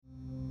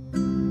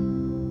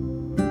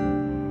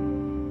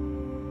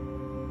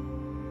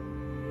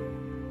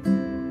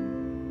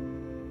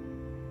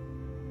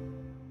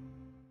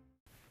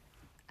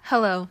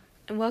Hello,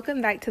 and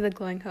welcome back to the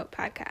Glowing Hope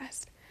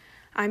podcast.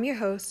 I'm your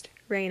host,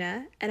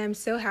 Raina, and I'm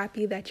so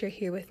happy that you're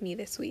here with me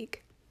this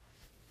week.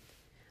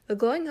 The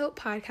Glowing Hope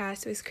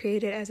podcast was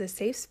created as a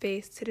safe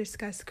space to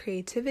discuss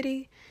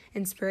creativity,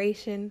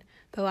 inspiration,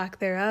 the lack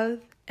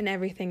thereof, and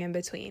everything in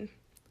between.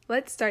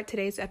 Let's start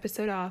today's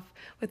episode off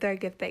with our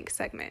Give Thanks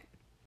segment.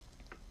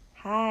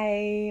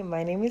 Hi,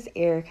 my name is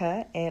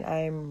Erica, and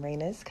I'm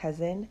Raina's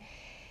cousin.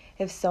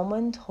 If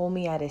someone told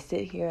me I had to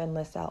sit here and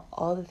list out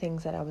all the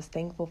things that I was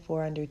thankful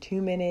for under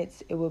 2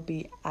 minutes, it would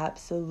be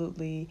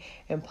absolutely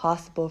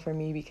impossible for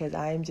me because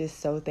I am just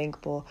so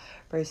thankful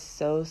for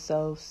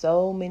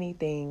so many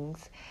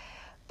things.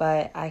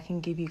 But I can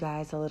give you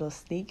guys a little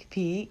sneak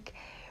peek.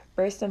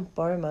 First and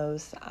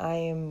foremost, I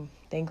am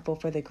thankful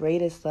for the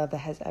greatest love that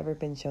has ever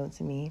been shown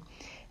to me,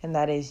 and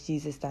that is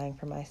Jesus dying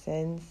for my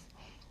sins.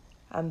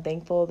 I'm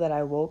thankful that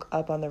I woke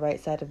up on the right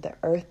side of the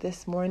earth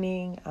this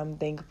morning. I'm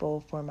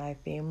thankful for my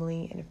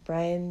family and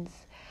friends.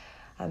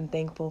 I'm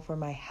thankful for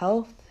my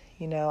health.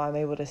 I'm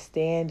able to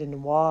stand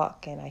and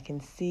walk, and I can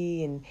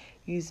see and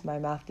use my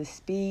mouth to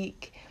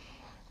speak.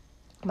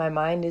 My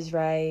mind is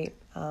right.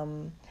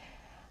 I'm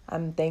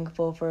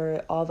thankful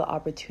for all the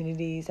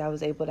opportunities I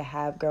was able to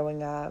have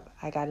growing up.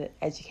 I got an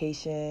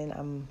education.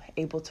 I'm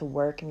able to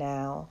work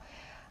now.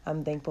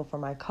 I'm thankful for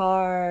my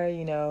car,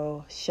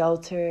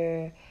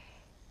 shelter,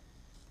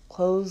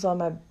 clothes on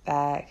my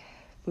back,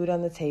 food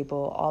on the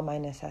table, all my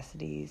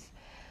necessities.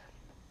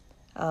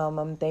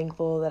 I'm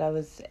thankful that I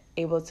was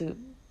able to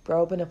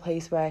grow up in a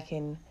place where I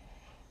can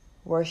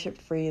worship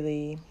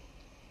freely.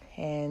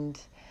 And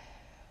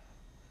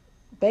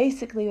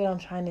basically what I'm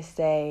trying to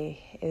say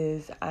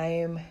is I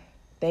am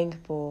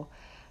thankful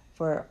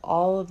for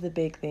all of the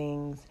big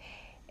things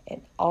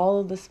and all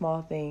of the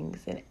small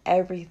things and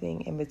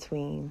everything in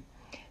between.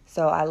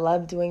 So I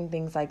love doing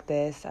things like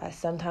this.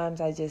 Sometimes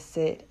I just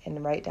sit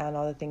and write down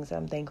all the things that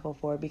I'm thankful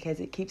for because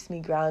it keeps me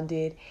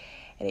grounded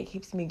and it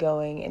keeps me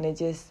going, and it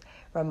just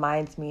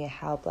reminds me of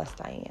how blessed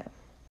I am.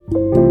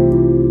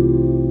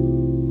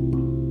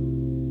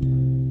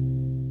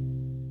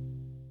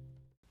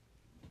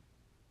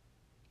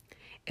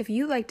 If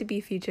you'd like to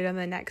be featured on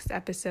the next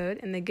episode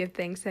in the Give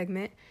Thanks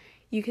segment,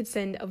 you could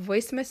send a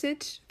voice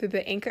message through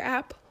the Anchor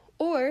app,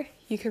 or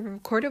you could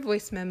record a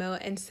voice memo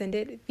and send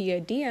it via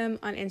DM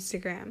on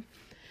Instagram.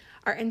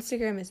 Our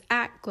Instagram is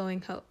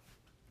 @glowinghope.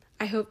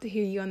 I hope to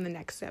hear you on the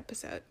next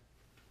episode.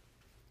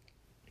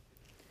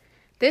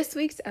 This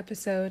week's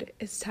episode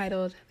is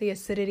titled The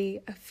Acidity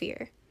of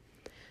Fear.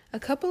 A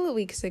couple of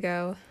weeks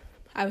ago,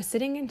 I was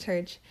sitting in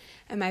church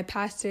and my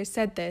pastor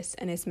said this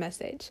in his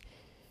message.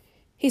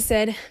 He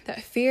said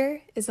that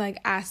fear is like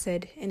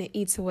acid and it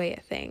eats away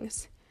at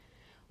things.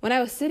 When I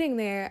was sitting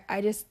there,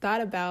 I just thought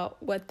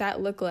about what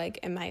that looked like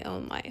in my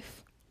own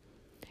life.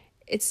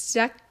 It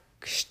stuck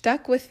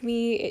with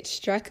me, it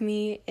struck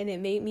me, and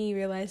it made me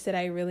realize that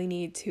I really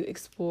need to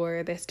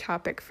explore this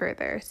topic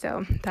further.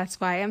 So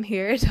that's why I'm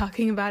here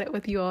talking about it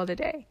with you all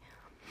today.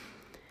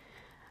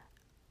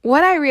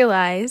 What I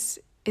realized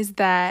is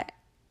that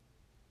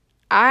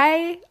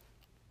I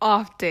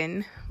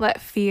often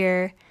let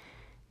fear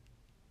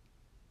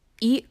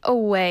eat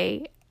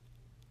away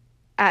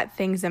at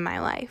things in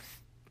my life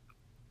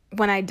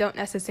when I don't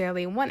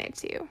necessarily want it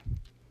to.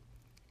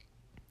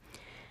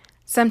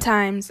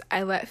 Sometimes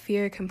I let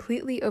fear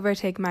completely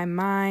overtake my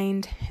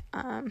mind,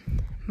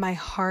 my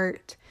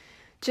heart,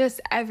 just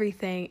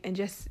everything, and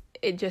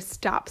it just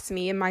stops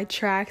me in my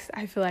tracks.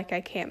 I feel like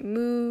I can't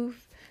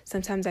move.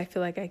 Sometimes I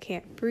feel like I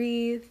can't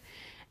breathe.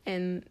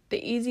 And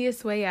the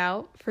easiest way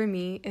out for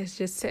me is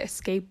just to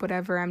escape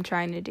whatever I'm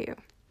trying to do.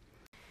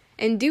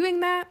 In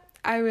doing that,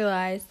 I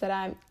realize that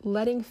I'm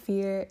letting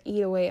fear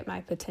eat away at my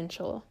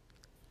potential.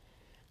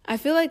 I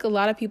feel like a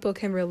lot of people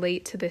can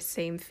relate to this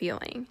same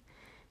feeling.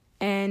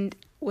 And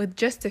with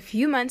just a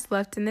few months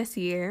left in this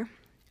year,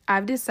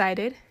 I've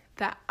decided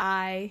that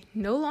I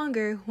no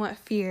longer want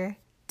fear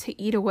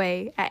to eat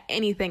away at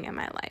anything in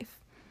my life,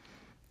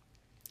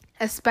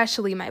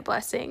 especially my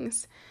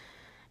blessings.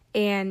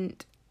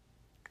 And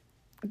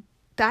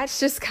that's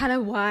just kind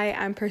of why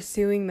I'm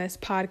pursuing this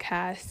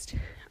podcast.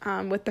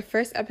 With the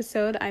first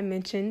episode, I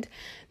mentioned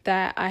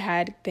that I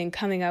had been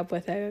coming up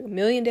with a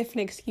million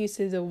different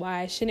excuses of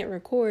why I shouldn't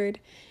record.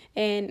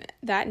 And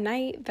that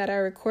night that I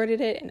recorded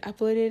it and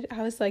uploaded,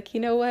 I was like, you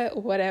know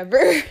what, whatever.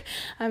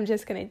 I'm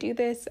just going to do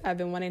this. I've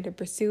been wanting to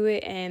pursue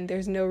it, and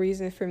there's no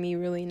reason for me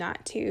really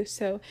not to.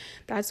 So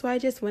that's why I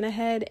just went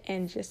ahead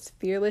and just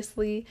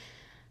fearlessly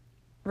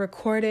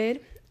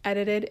recorded,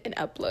 edited, and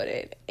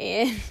uploaded.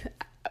 And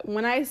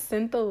when I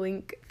sent the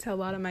link to a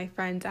lot of my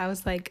friends, I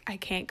was like, I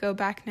can't go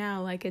back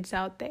now. Like, it's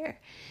out there.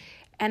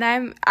 And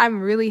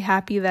I'm really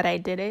happy that I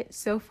did it.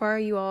 So far,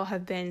 you all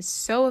have been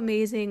so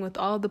amazing with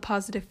all the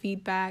positive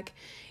feedback.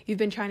 You've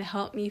been trying to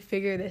help me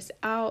figure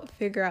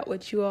out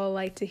what you all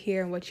like to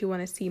hear and what you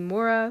want to see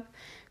more of.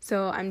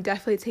 So I'm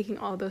definitely taking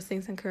all those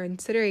things in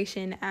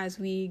consideration as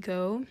we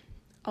go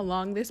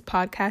along this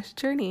podcast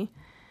journey.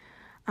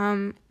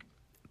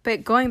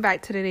 But going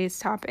back to today's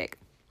topic,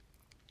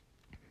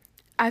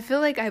 I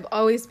feel like I've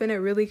always been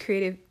a really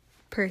creative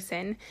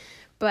person,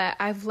 but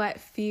I've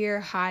let fear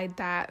hide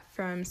that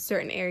from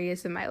certain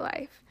areas of my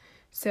life.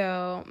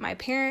 So my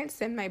parents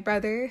and my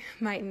brother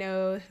might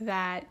know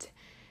that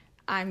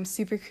I'm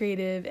super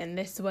creative in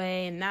this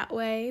way and that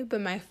way,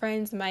 but my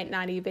friends might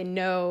not even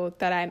know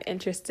that I'm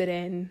interested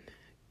in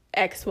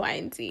X, Y,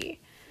 and Z.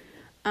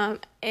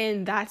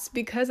 And that's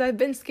because I've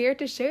been scared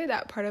to share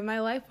that part of my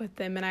life with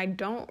them, and I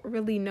don't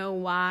really know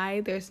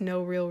why. There's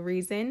no real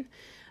reason.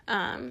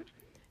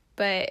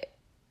 But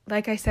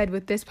like I said,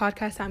 with this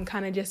podcast, I'm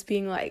kind of just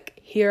being like,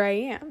 here I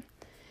am.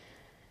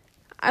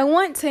 I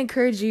want to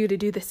encourage you to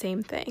do the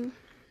same thing.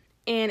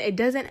 And it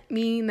doesn't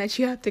mean that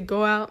you have to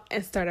go out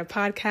and start a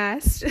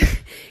podcast.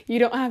 You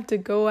don't have to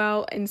go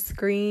out and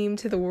scream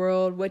to the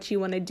world what you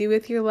want to do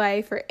with your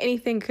life or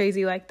anything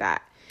crazy like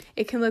that.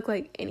 It can look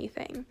like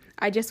anything.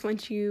 I just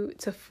want you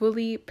to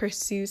fully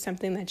pursue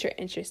something that you're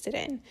interested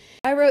in.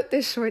 I wrote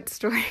this short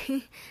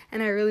story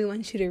and I really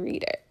want you to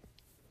read it.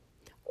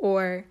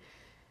 Or,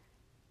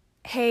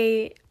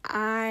 hey,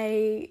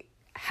 I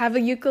have a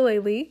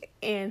ukulele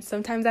and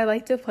sometimes I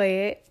like to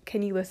play it.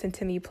 Can you listen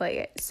to me play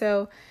it?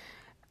 So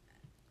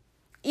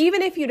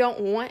even if you don't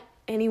want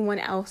anyone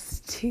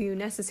else to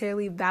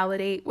necessarily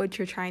validate what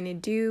you're trying to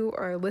do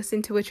or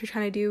listen to what you're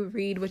trying to do,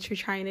 read what you're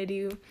trying to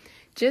do,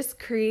 just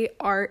create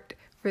art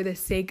for the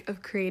sake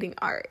of creating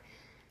art,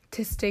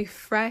 to stay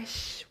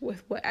fresh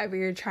with whatever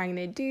you're trying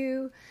to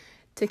do,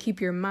 to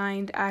keep your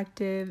mind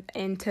active,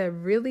 and to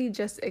really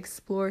just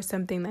explore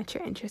something that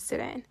you're interested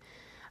in.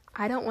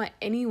 I don't want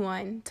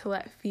anyone to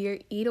let fear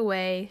eat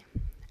away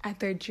at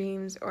their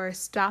dreams or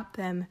stop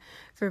them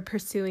from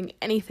pursuing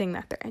anything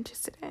that they're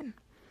interested in.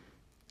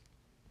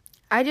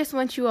 I just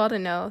want you all to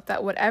know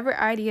that whatever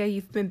idea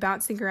you've been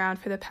bouncing around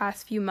for the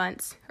past few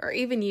months or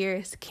even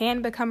years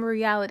can become a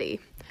reality.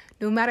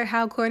 No matter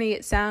how corny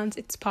it sounds,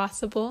 it's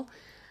possible.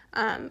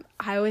 I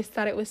always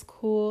thought it was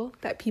cool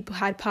that people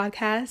had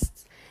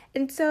podcasts.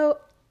 And so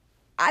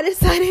I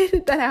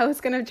decided that I was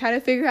going to try to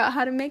figure out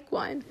how to make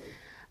one.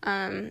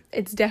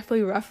 It's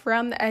definitely rough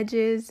around the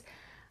edges.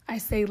 I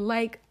say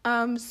like,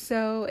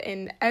 so,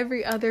 and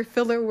every other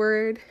filler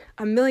word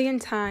 1,000,000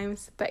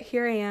 times, but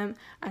here I am,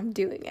 I'm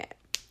doing it.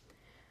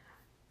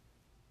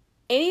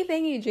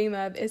 Anything you dream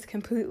of is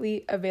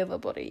completely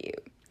available to you.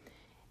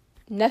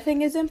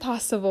 Nothing is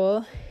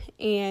impossible,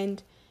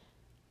 and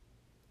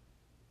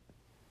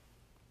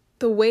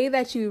the way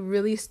that you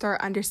really start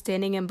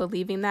understanding and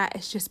believing that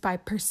is just by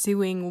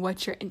pursuing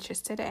what you're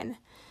interested in.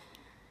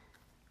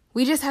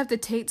 We just have to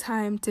take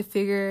time to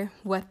figure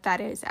what that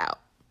is out.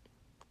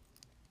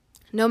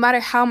 No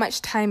matter how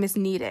much time is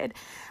needed.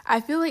 I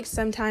feel like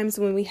sometimes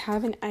when we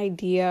have an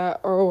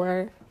idea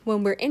or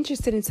when we're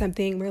interested in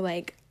something, we're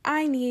like,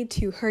 I need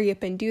to hurry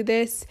up and do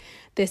this,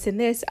 and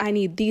this. I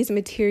need these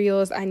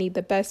materials. I need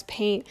the best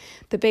paint,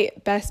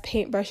 best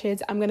paint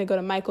brushes. I'm going to go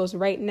to Michael's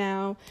right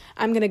now.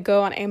 I'm going to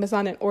go on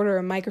Amazon and order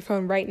a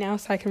microphone right now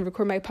so I can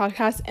record my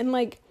podcast. And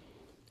like,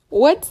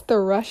 what's the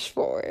rush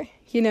for,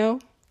 you know?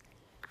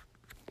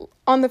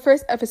 On the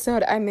first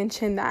episode, I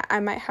mentioned that I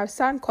might have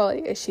sound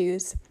quality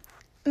issues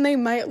and they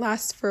might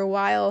last for a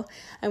while.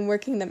 I'm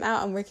working them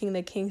out. I'm working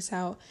the kinks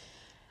out.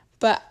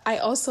 But I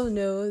also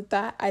know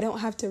that I don't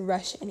have to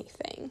rush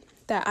anything,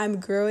 that I'm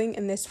growing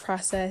in this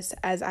process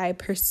as I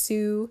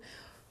pursue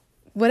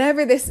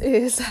whatever this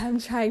is I'm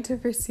trying to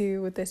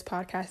pursue with this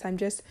podcast. I'm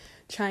just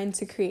trying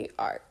to create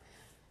art.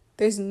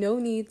 There's no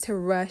need to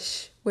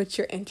rush what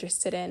you're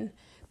interested in,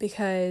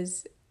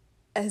 because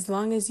as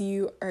long as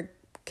you are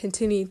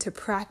continuing to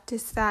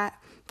practice that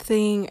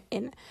thing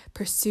and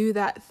pursue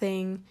that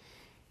thing,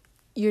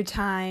 your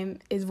time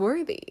is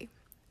worthy.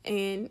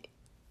 And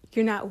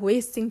you're not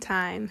wasting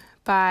time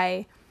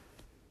by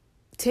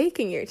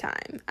taking your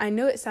time. I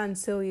know it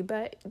sounds silly,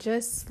 but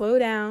just slow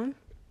down,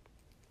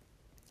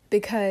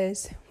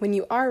 because when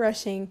you are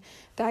rushing,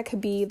 that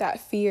could be that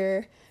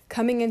fear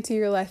coming into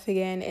your life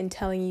again and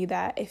telling you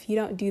that if you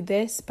don't do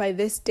this by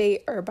this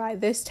date or by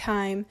this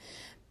time,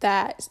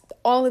 that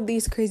all of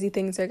these crazy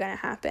things are going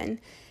to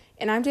happen.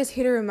 And I'm just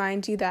here to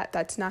remind you that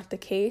that's not the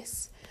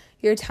case.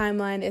 Your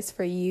timeline is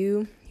for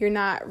you. You're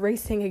not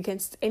racing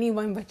against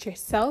anyone but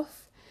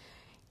yourself.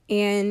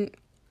 And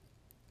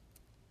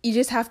you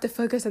just have to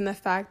focus on the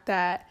fact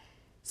that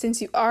since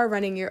you are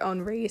running your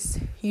own race,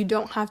 you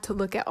don't have to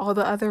look at all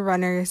the other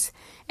runners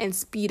and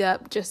speed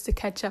up just to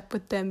catch up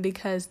with them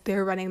because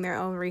they're running their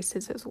own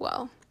races as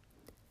well.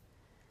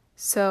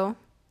 So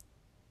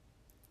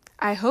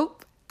I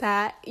hope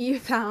that you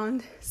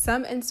found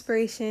some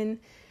inspiration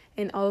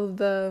in all of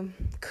the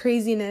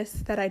craziness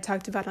that I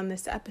talked about on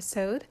this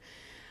episode.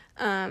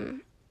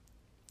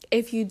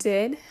 If you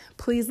did,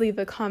 please leave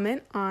a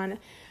comment on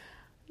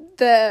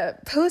the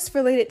post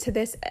related to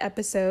this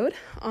episode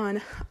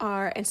on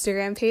our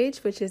Instagram page,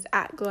 which is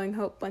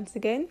 @glowinghope once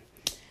again.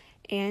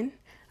 And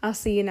I'll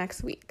see you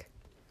next week.